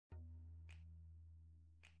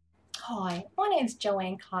Hi, my name's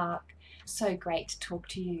JoAnn Clarke. So great to talk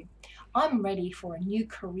to you. I'm ready for a new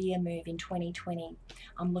career move in 2020.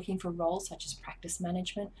 I'm looking for roles such as practice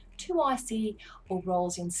management, 2IC, or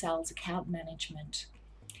roles in sales account management.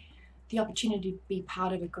 The opportunity to be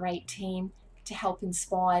part of a great team to help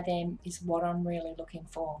inspire them is what I'm really looking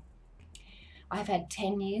for. I've had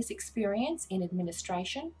 10 years experience in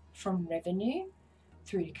administration, from revenue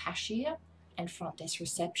through to cashier and front desk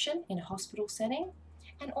reception in a hospital setting,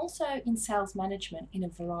 and also in sales management in a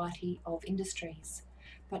variety of industries.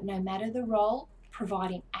 But no matter the role,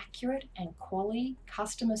 providing accurate and quality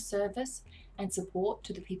customer service and support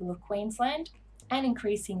to the people of Queensland and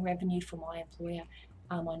increasing revenue for my employer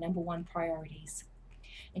are my number one priorities.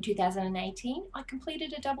 In 2018, I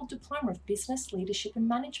completed a double diploma of business, leadership and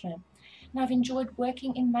management, and I've enjoyed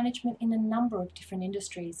working in management in a number of different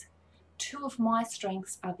industries. Two of my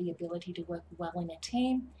strengths are the ability to work well in a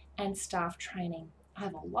team and staff training. I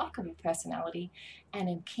have a likable personality and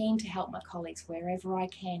am keen to help my colleagues wherever I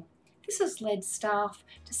can. This has led staff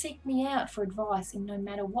to seek me out for advice in no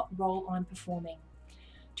matter what role I'm performing.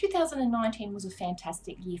 2019 was a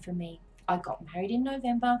fantastic year for me. I got married in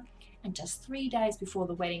November, and just 3 days before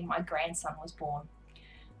the wedding, my grandson was born.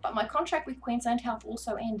 But my contract with Queensland Health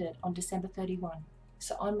also ended on December 31,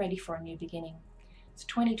 so I'm ready for a new beginning. It's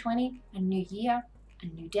 2020, a new year, a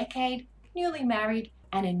new decade, newly married,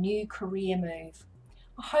 and a new career move.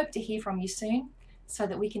 I hope to hear from you soon so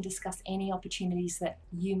that we can discuss any opportunities that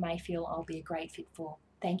you may feel I'll be a great fit for.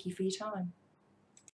 Thank you for your time.